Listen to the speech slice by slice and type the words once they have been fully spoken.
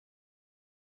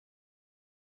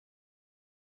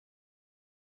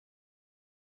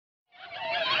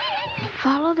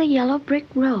Follow the yellow brick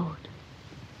road.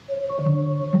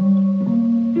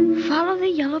 Follow the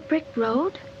yellow brick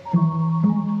road.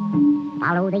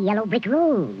 Follow the yellow brick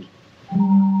road.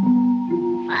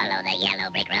 Follow the yellow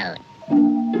brick road.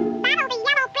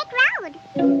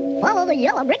 Follow the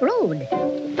yellow brick road.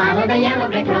 Follow the yellow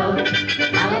brick road.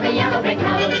 Follow the yellow brick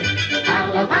road.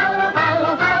 Follow, follow,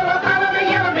 follow, follow, follow the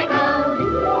yellow brick road.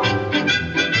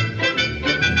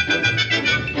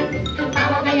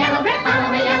 Follow the yellow brick,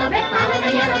 follow the yellow brick, follow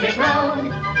the yellow brick road.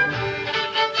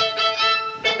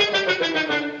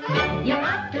 You're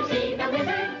off to see the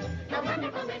wizard, the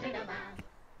wonderful Wizard of Oz.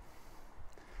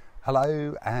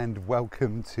 Hello and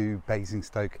welcome to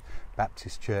Basingstoke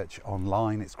Baptist Church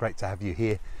Online. It's great to have you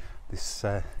here this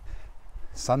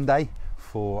Sunday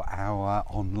for our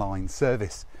online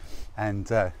service, and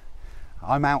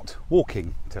I'm out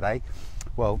walking today.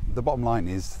 Well, the bottom line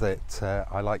is that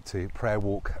I like to prayer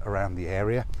walk around the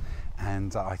area,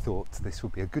 and I thought this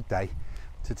would be a good day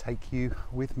to take you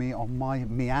with me on my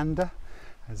meander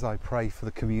as I pray for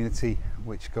the community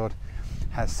which God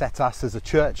has set us as a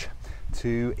church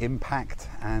to impact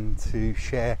and to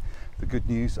share the good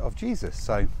news of Jesus.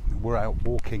 So we're out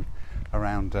walking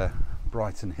around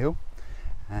Brighton Hill,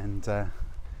 and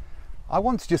I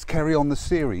want to just carry on the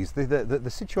series.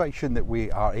 The situation that we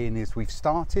are in is we've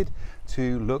started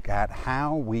to look at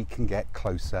how we can get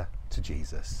closer to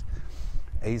Jesus.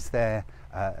 Is there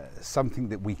something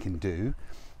that we can do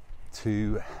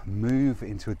to move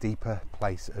into a deeper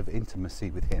place of intimacy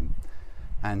with him?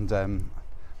 And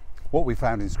what we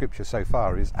found in Scripture so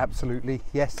far is absolutely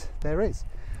yes, there is.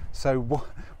 So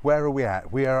where are we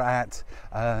at? We are at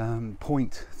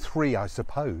point 3, I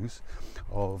suppose,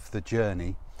 of the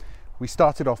journey. We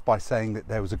started off by saying that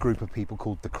there was a group of people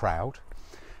called the crowd,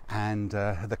 and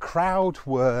the crowd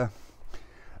were,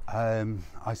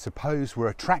 I suppose, were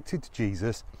attracted to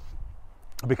Jesus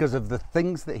because of the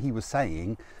things that he was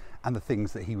saying and the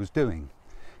things that he was doing.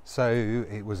 So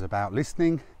it was about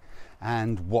listening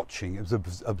and watching. It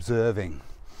was observing.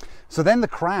 So then the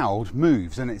crowd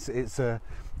moves, and it's a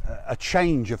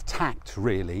change of tact,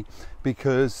 really,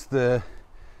 because the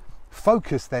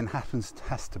focus then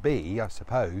has to be, I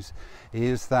suppose,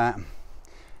 is that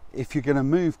if you're going to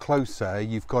move closer,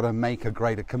 you've got to make a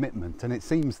greater commitment. And it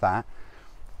seems that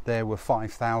there were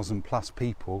 5,000 plus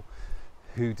people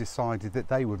who decided that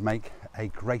they would make a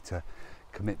greater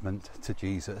commitment to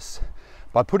Jesus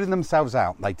by putting themselves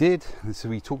out. They did, as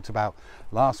we talked about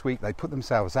last week. They put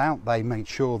themselves out. They made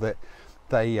sure that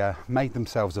they made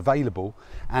themselves available,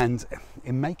 and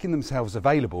in making themselves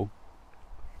available,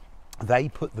 they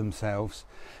put themselves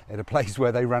at a place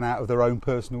where they ran out of their own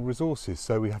personal resources.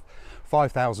 So we have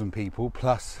 5,000 people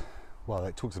plus, well,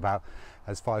 it talks about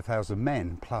as 5,000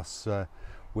 men plus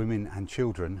women and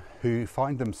children who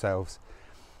find themselves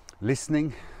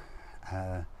listening,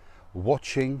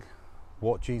 watching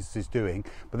what Jesus is doing.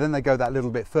 But then they go that little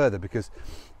bit further, because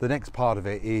the next part of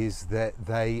it is that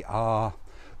they are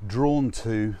drawn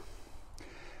to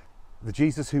the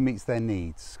Jesus who meets their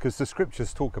needs, because the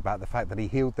scriptures talk about the fact that he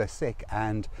healed their sick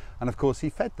and of course he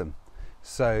fed them.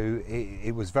 So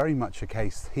it was very much a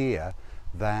case here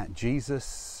that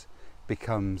Jesus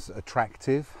becomes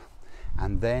attractive,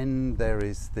 and then there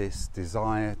is this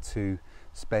desire to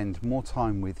spend more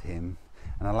time with him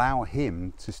and allow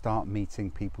him to start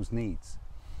meeting people's needs.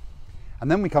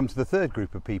 And then we come to the third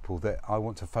group of people that I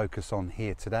want to focus on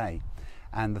here today.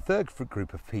 And the third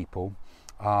group of people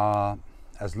are,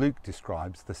 as Luke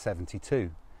describes, the 72.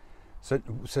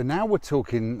 So now we're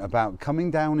talking about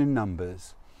coming down in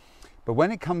numbers. But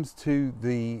when it comes to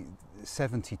the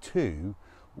 72,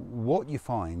 what you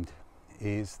find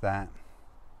is that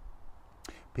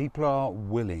people are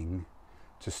willing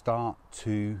to start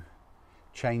to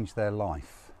change their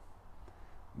life.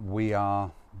 We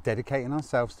are dedicating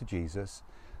ourselves to Jesus.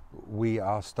 We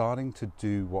are starting to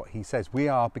do what he says. We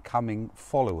are becoming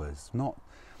followers, not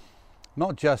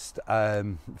just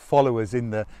followers in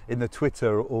the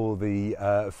Twitter or the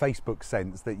Facebook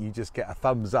sense that you just get a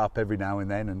thumbs up every now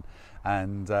and then,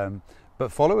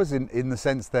 but followers in the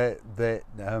sense that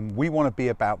we want to be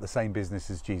about the same business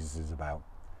as Jesus is about.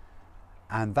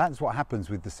 And that's what happens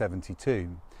with the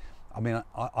 72. I mean,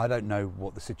 I don't know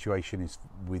what the situation is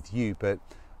with you, but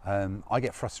I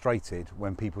get frustrated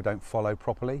when people don't follow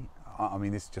properly. I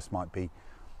mean, this just might be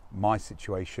my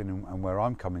situation and where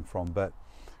I'm coming from, but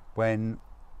when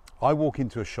I walk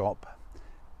into a shop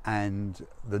and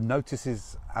the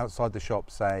notices outside the shop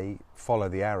say follow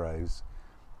the arrows,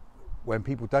 when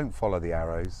people don't follow the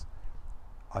arrows,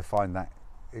 I find that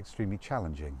extremely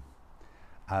challenging.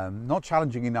 Not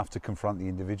challenging enough to confront the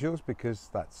individuals, because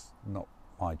that's not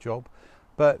my job,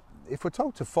 but if we're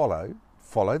told to follow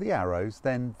follow the arrows,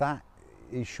 then that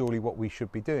is surely what we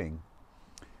should be doing.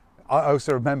 I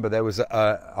also remember there was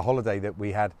a holiday that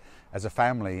we had as a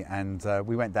family, and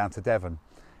we went down to Devon.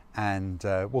 And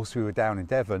whilst we were down in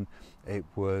Devon, it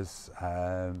was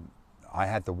I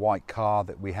had the white car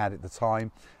that we had at the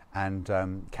time, and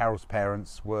Carol's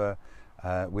parents were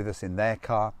with us in their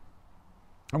car,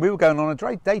 and we were going on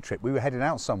a day trip. We were heading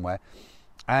out somewhere,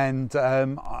 and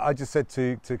I just said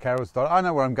to Carol's daughter, "I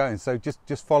know where I'm going, so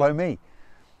just follow me."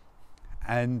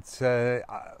 And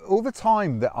all the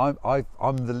time that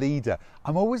I'm the leader,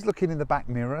 I'm always looking in the back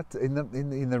mirror,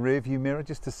 in the rear view mirror,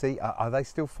 just to see are they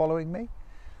still following me.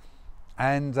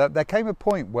 And there came a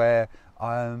point where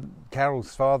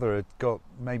Carol's father had got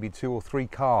maybe 2 or 3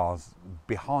 cars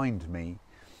behind me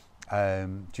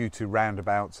due to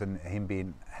roundabouts and him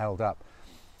being held up.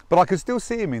 But I could still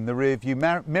see him in the rear view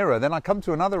mirror. Then I come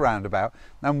to another roundabout,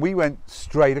 and we went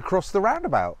straight across the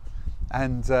roundabout.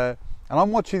 And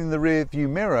I'm watching in the rear view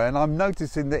mirror, and I'm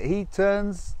noticing that he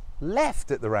turns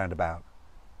left at the roundabout.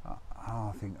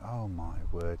 I think, oh my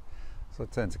word. So I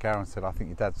turned to Carol and said, "I think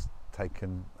your dad's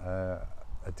taken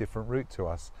a different route to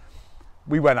us."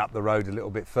 We went up the road a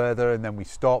little bit further, and then we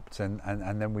stopped, and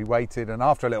then we waited, and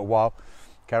after a little while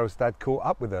Carol's dad caught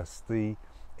up with us. The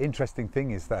interesting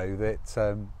thing is, though, that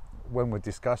when we're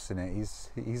discussing it,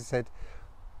 he said,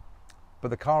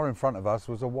 "But the car in front of us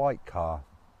was a white car,"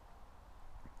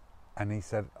 and he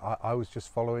said, I was just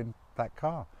following that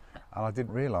car, and I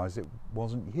didn't realise it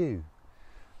wasn't you."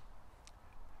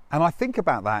 And I think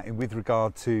about that with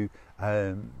regard to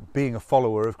being a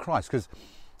follower of Christ, because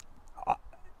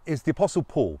it's the Apostle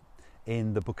Paul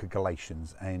in the book of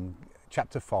Galatians, and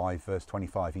chapter 5, verse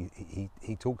 25,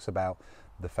 he talks about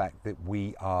the fact that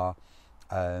we are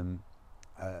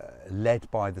led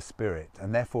by the Spirit,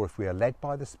 and therefore if we are led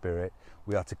by the Spirit,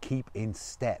 we are to keep in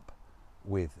step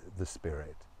with the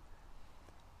Spirit.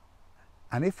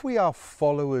 And if we are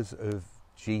followers of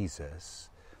Jesus,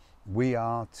 we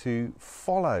are to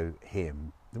follow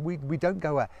him. We don't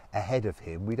go ahead of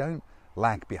him. We don't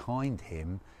lag behind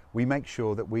him. We make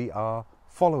sure that we are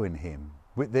following him.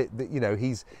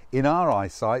 He's in our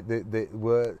eyesight, that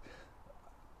we're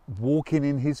walking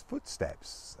in his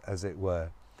footsteps, as it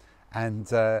were.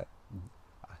 And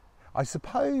I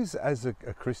suppose as a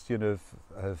Christian of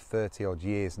 30 odd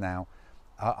years now,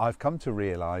 I've come to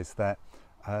realise that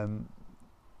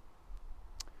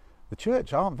the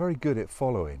church aren't very good at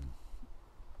following.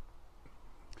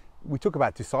 We talk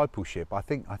about discipleship. I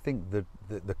think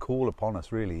the call upon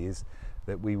us really is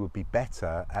that we would be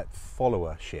better at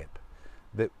followership,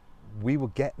 that we will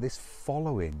get this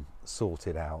following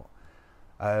sorted out.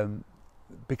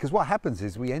 Because what happens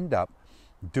is we end up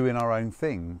doing our own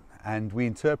thing, and we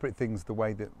interpret things the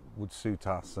way that would suit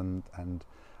us and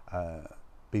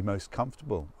be most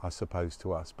comfortable, I suppose,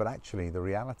 to us. But actually the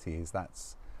reality is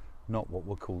that's not what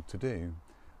we're called to do.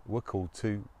 We're called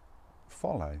to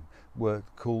follow. We're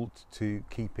called to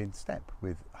keep in step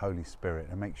with Holy Spirit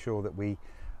and make sure that we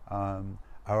are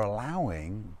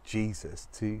allowing Jesus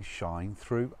to shine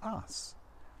through us.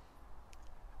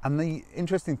 And the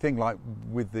interesting thing, like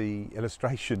with the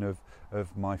illustration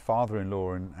of my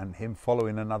father-in-law and him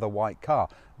following another white car,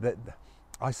 that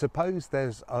I suppose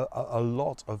there's a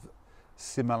lot of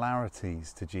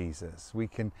similarities to Jesus. We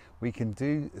can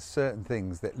do certain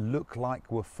things that look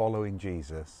like we're following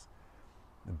Jesus,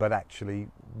 but actually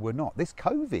we're not. This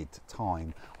COVID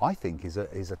time, I think, is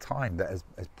a time that has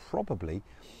probably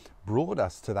brought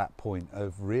us to that point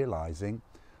of realising,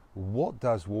 what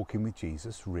does walking with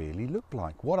Jesus really look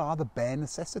like? What are the bare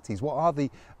necessities? What are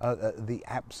the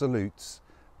absolutes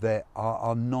that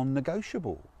are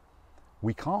non-negotiable?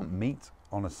 We can't meet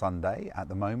on a Sunday at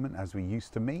the moment as we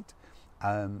used to meet.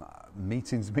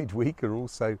 Meetings midweek are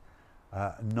also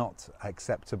not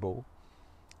acceptable.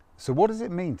 So what does it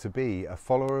mean to be a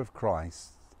follower of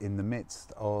Christ in the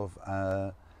midst of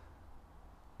an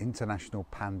international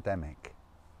pandemic?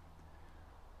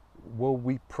 Well,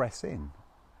 we press in.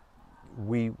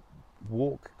 We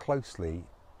walk closely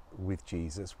with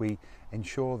Jesus. We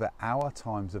ensure that our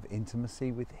times of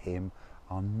intimacy with him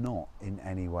are not in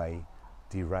any way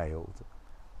derailed.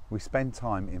 We spend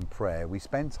time in prayer. We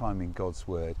spend time in God's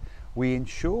word. We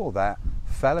ensure that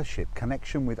fellowship,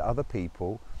 connection with other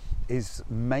people is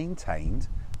maintained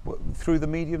through the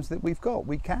mediums that we've got.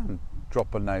 We can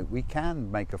drop a note. We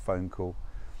can make a phone call.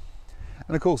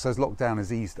 And of course, as lockdown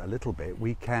has eased a little bit,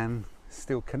 we can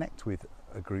still connect with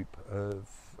a group of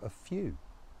a few.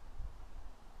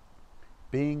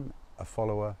 Being a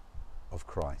follower of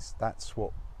Christ, that's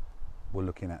what we're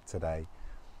looking at today.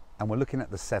 And we're looking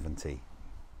at the 70.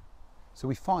 So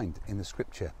we find in the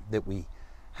scripture that we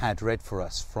had read for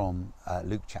us from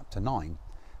Luke chapter 9,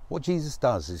 what Jesus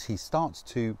does is he starts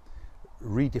to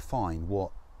redefine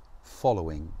what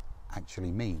following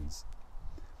actually means.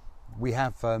 We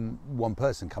have one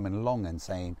person coming along and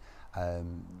saying,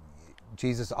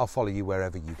 Jesus, I'll follow you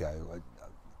wherever you go.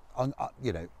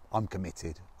 I'm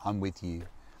committed. I'm with you.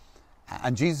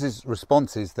 And Jesus'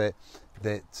 response is that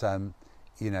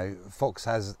fox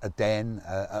has a den,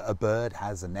 a bird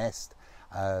has a nest,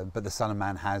 but the Son of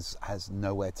Man has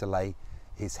nowhere to lay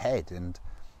his head.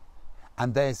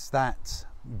 And there's that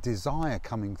desire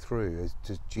coming through as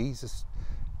to Jesus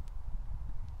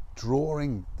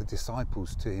drawing the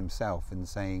disciples to himself and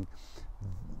saying,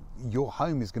 your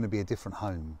home is going to be a different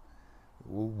home.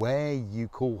 Where you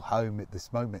call home at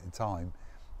this moment in time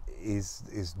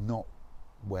is not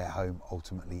where home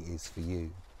ultimately is for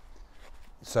you.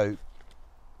 So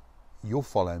you'll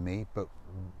follow me, but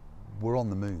we're on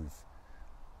the move.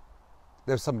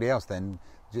 There's somebody else then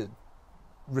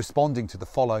responding to the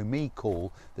follow me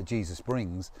call that Jesus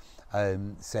brings,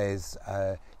 says,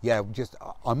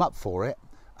 I'm up for it.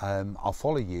 I'll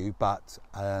follow you, but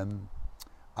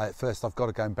at first I've got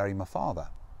to go and bury my father.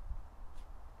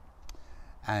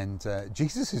 And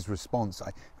Jesus' response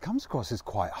comes across as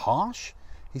quite harsh.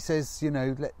 He says,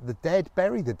 let the dead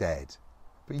bury the dead,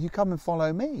 but you come and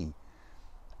follow me.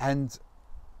 And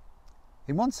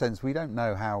in one sense, we don't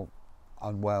know how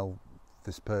unwell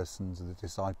this person's, the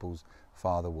disciples'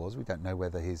 father was. We don't know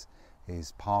whether his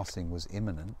passing was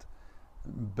imminent.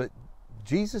 But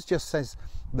Jesus just says,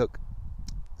 look,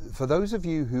 for those of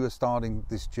you who are starting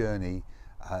this journey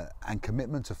and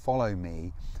commitment to follow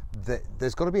me,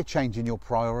 there's got to be a change in your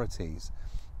priorities.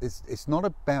 It's not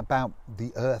about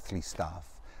the earthly stuff.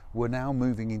 We're now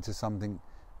moving into something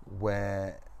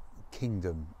where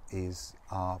kingdom is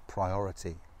our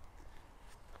priority.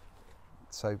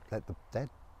 So let the dead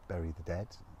bury the dead.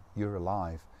 You're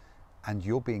alive, and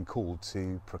you're being called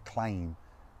to proclaim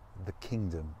the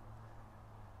kingdom.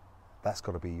 That's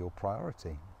got to be your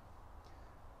priority.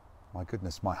 My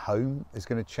goodness, my home is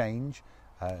going to change.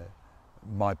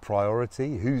 My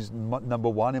priority, who's number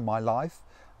one in my life?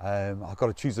 I've got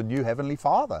to choose a new Heavenly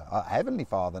Father,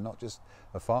 not just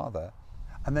a father.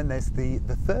 And then there's the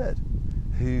third,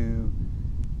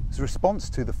 whose response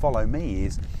to the follow me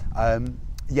is,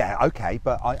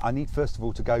 but I need first of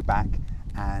all to go back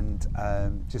and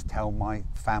just tell my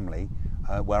family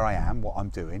where I am, what I'm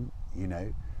doing,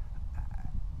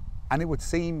 And it would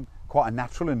seem quite a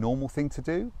natural and normal thing to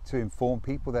do, to inform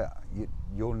people that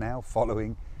you're now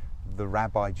following the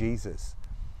Rabbi Jesus.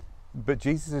 But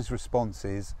Jesus' response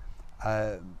is,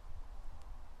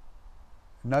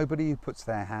 nobody who puts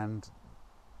their hand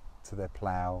to their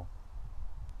plough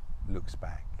looks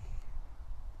back.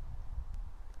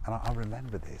 And I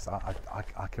remember this.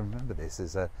 I can remember this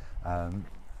as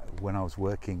when I was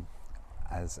working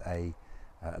as a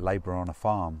labourer on a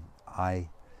farm. I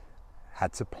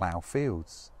had to plough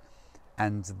fields,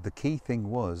 and the key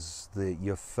thing was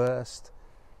your first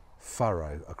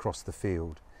furrow across the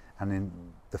field. And in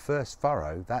the first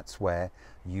furrow, that's where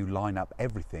you line up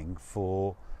everything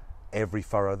for every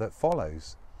furrow that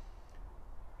follows.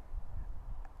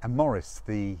 And Morris,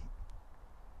 the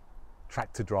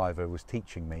tractor driver, was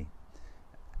teaching me.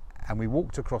 And we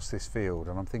walked across this field,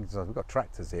 and I'm thinking, we've got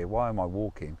tractors here, why am I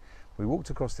walking? We walked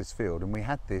across this field, and we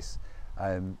had this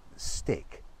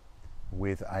stick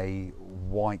with a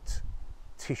white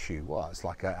tissue, it's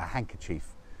like a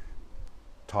handkerchief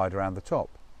tied around the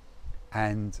top.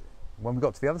 And when we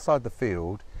got to the other side of the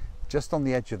field, just on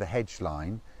the edge of the hedge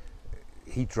line,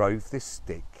 he drove this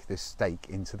stake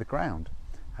into the ground.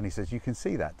 And he says, you can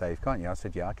see that, Dave, can't you? I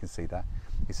said, yeah, I can see that.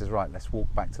 He says, right, let's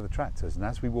walk back to the tractors. And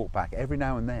as we walk back, every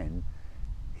now and then,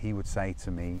 he would say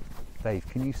to me, Dave,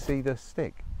 can you see the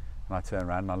stick? And I turned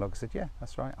around and I looked and said, yeah,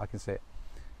 that's right, I can see it.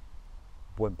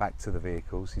 Went back to the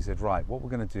vehicles. He said, right, what we're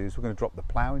going to do is we're going to drop the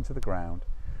plough into the ground,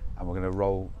 and we're going to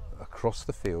roll across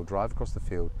the field, drive across the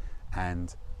field,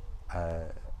 and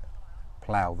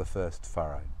plough the first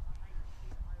furrow.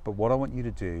 But what I want you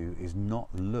to do is not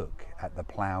look at the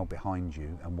plough behind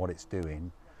you and what it's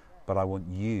doing, but I want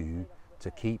you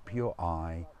to keep your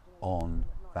eye on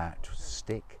that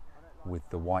stick with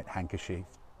the white handkerchief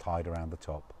tied around the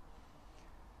top.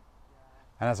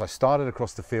 And as I started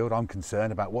across the field, I'm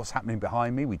concerned about what's happening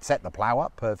behind me. We'd set the plough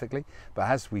up perfectly, but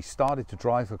as we started to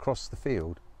drive across the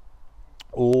field,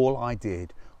 all I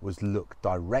did was look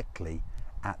directly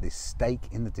at this stake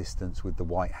in the distance with the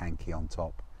white hanky on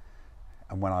top.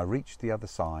 And when I reached the other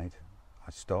side,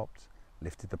 I stopped,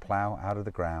 lifted the plough out of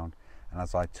the ground, and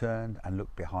as I turned and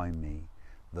looked behind me,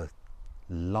 the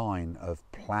line of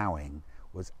ploughing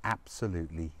was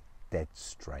absolutely dead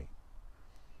straight.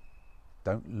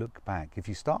 Don't look back. If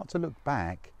you start to look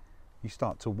back, you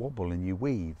start to wobble and you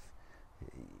weave.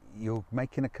 You're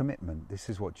making a commitment. This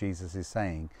is what Jesus is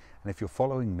saying. And if you're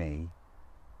following me,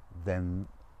 then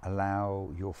allow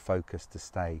your focus to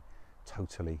stay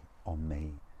totally on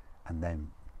me, and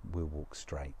then we'll walk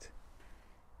straight.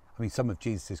 I mean, some of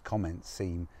Jesus' comments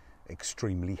seem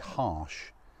extremely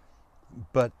harsh,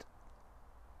 but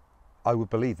I would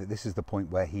believe that this is the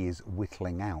point where he is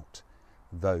whittling out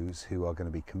those who are going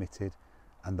to be committed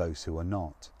and those who are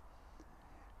not.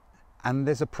 And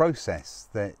there's a process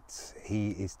that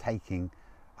he is taking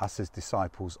us as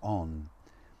disciples on.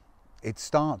 It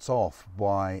starts off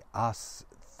by us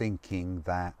thinking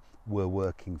that we're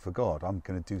working for God. I'm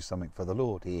going to do something for the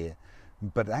Lord here.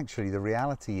 But actually the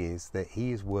reality is that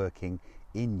he is working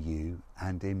in you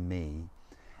and in me.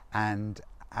 And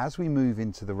as we move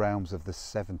into the realms of the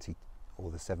 70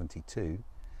 or the 72,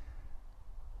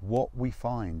 what we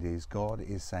find is God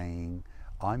is saying,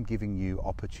 I'm giving you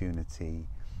opportunity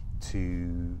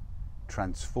to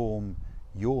transform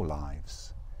your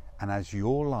lives. And as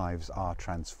your lives are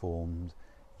transformed,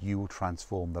 you will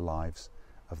transform the lives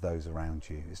of those around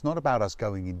you. It's not about us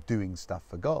going and doing stuff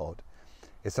for God.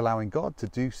 It's allowing God to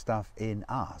do stuff in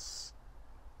us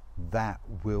that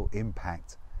will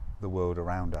impact the world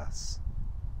around us.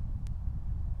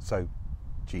 So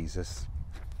Jesus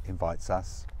invites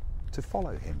us to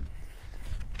follow him.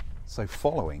 So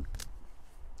following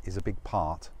is a big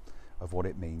part of what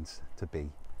it means to be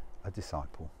a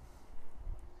disciple.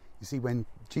 You see, when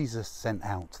Jesus sent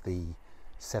out the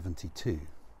 72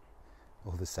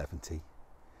 or the 70,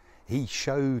 he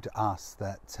showed us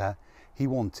that he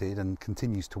wanted and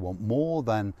continues to want more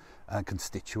than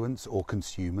constituents or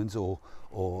consumers or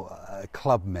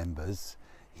club members.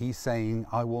 He's saying,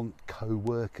 I want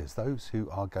co-workers, those who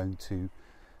are going to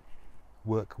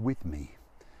work with me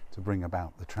to bring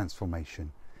about the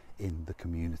transformation in the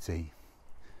community.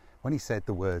 When he said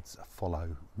the words,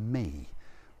 follow me,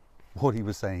 what he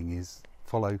was saying is,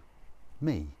 follow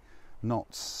me,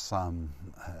 not some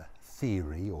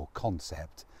theory or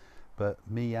concept, but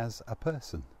me as a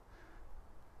person.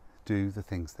 Do the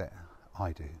things that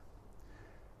I do.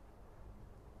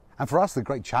 And for us, the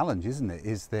great challenge, isn't it,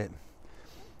 is that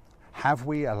have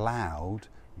we allowed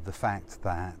the fact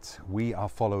that we are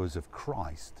followers of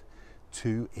Christ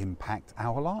to impact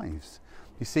our lives?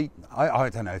 You see, I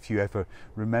don't know if you ever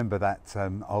remember that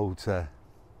old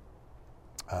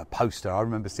poster. I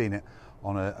remember seeing it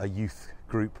on a youth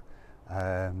group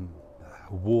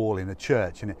wall in a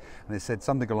church, and it said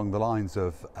something along the lines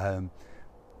of,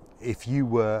 if you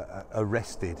were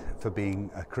arrested for being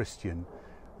a Christian,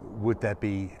 would there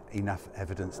be enough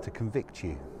evidence to convict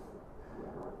you?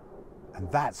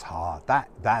 And that's hard.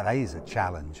 That is a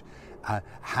challenge.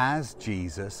 Has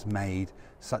Jesus made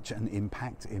such an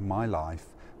impact in my life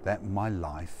that my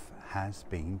life has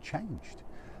been changed?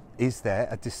 Is there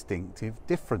a distinctive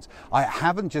difference? I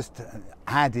haven't just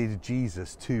added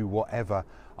Jesus to whatever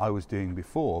I was doing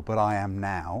before, but I am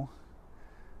now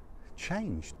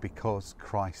changed because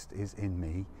Christ is in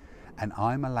me, and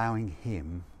I'm allowing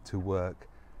him to work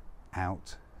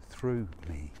out through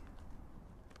me.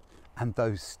 And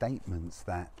those statements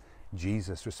that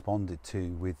Jesus responded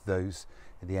to with those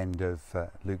at the end of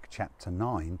Luke chapter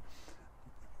 9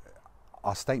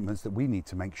 are statements that we need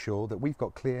to make sure that we've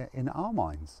got clear in our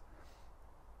minds.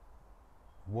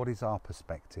 What is our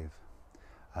perspective?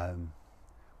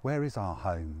 Where is our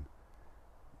home?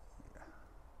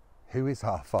 Who is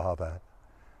our Father?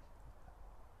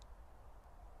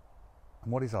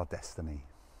 And what is our destiny?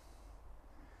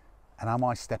 And am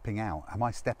I stepping out? Am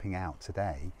I stepping out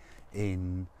today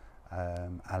in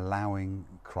allowing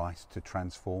Christ to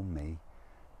transform me,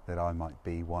 that I might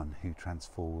be one who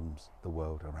transforms the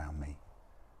world around me?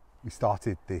 We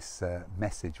started this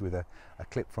message with a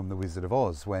clip from The Wizard of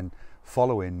Oz, when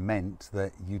following meant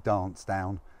that you dance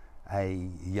down a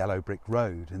yellow brick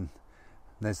road. And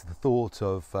there's the thought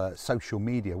of social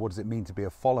media. What does it mean to be a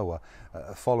follower?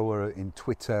 A follower in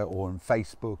Twitter or on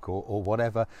Facebook or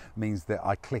whatever means that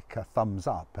I click a thumbs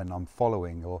up and I'm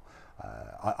following, or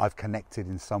I've connected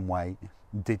in some way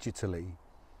digitally.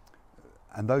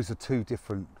 And those are two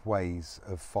different ways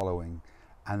of following,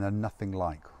 and are nothing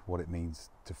like what it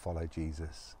means to follow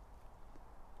Jesus.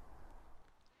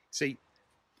 See,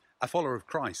 a follower of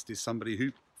Christ is somebody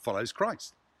who follows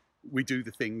Christ. We do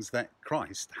the things that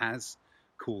Christ has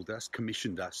called us,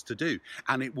 commissioned us to do,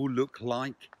 and it will look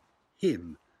like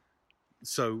him.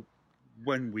 So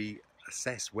when we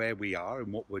assess where we are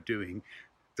and what we're doing,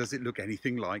 does it look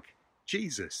anything like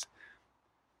Jesus?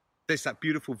 There's that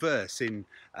beautiful verse in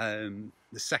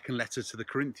the second letter to the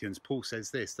Corinthians. Paul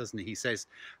says this, doesn't he? He says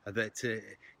that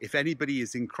if anybody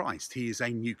is in Christ, he is a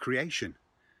new creation.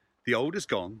 The old is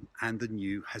gone and the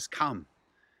new has come.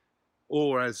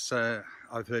 Or as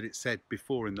I've heard it said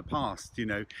before in the past, you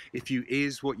know, if you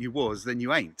is what you was, then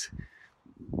you ain't.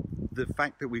 The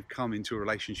fact that we've come into a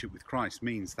relationship with Christ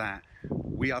means that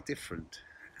we are different.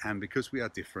 And because we are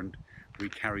different, we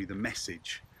carry the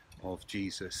message of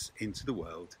Jesus into the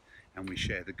world and we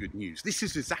share the good news. This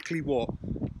is exactly what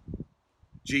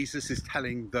Jesus is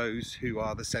telling those who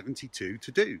are the 72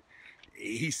 to do.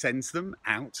 He sends them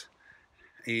out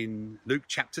in Luke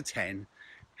chapter 10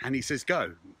 and he says,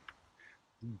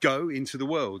 go into the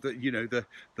world. You know,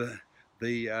 the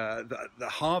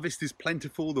harvest is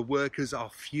plentiful, the workers are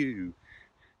few.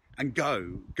 And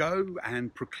go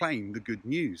and proclaim the good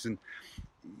news. And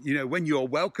you know, when you are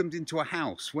welcomed into a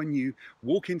house, when you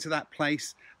walk into that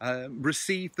place,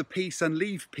 receive the peace and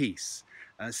leave peace.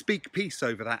 Speak peace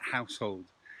over that household.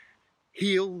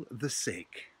 Heal the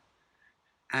sick.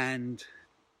 And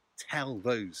tell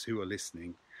those who are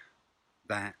listening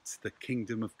that the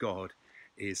kingdom of God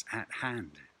is at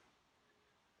hand.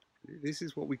 This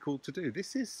is what we're called to do.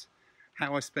 This is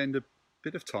how I spend a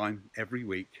bit of time every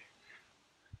week.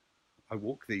 I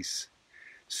walk these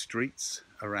streets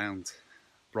around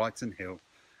Brighton Hill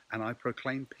and I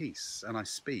proclaim peace and I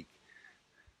speak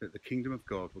that the kingdom of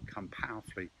God would come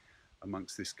powerfully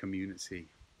amongst this community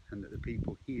and that the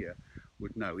people here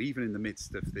would know, even in the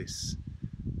midst of this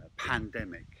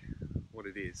pandemic, what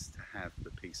it is to have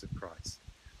the peace of Christ.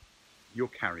 You're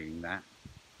carrying that.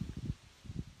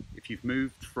 If you've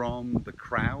moved from the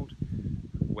crowd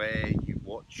where you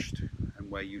watched and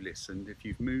where you listened, if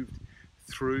you've moved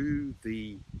through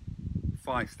the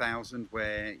 5,000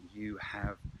 where you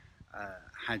have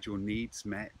had your needs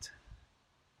met,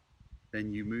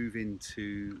 then you move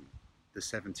into the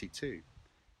 72,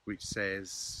 which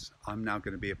says, I'm now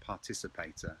going to be a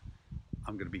participator.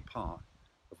 I'm going to be part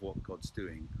of what God's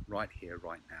doing right here,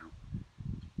 right now,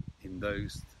 in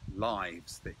those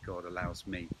lives that God allows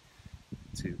me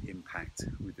to impact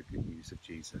with the good news of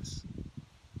Jesus.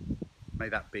 May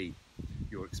that be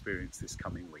your experience this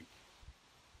coming week.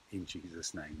 In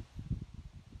Jesus' name.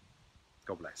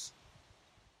 God bless.